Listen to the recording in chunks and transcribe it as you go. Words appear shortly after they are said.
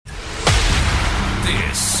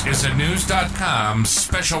This is a News.com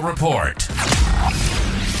special report.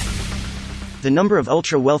 The number of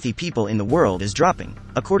ultra-wealthy people in the world is dropping,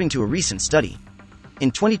 according to a recent study.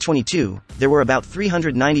 In 2022, there were about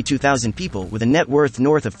 392,000 people with a net worth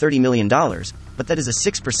north of $30 million, but that is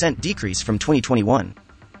a 6% decrease from 2021.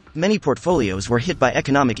 Many portfolios were hit by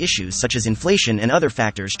economic issues such as inflation and other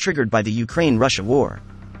factors triggered by the Ukraine-Russia war.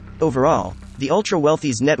 Overall, the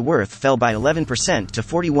ultra-wealthy's net worth fell by 11% to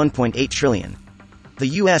 $41.8 trillion.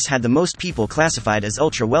 The US had the most people classified as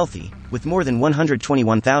ultra-wealthy, with more than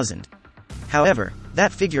 121,000. However,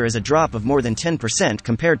 that figure is a drop of more than 10%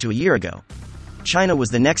 compared to a year ago. China was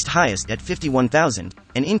the next highest at 51,000,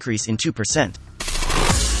 an increase in 2%.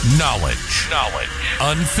 Knowledge.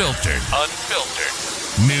 Unfiltered.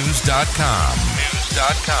 News.com.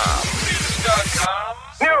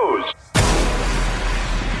 News.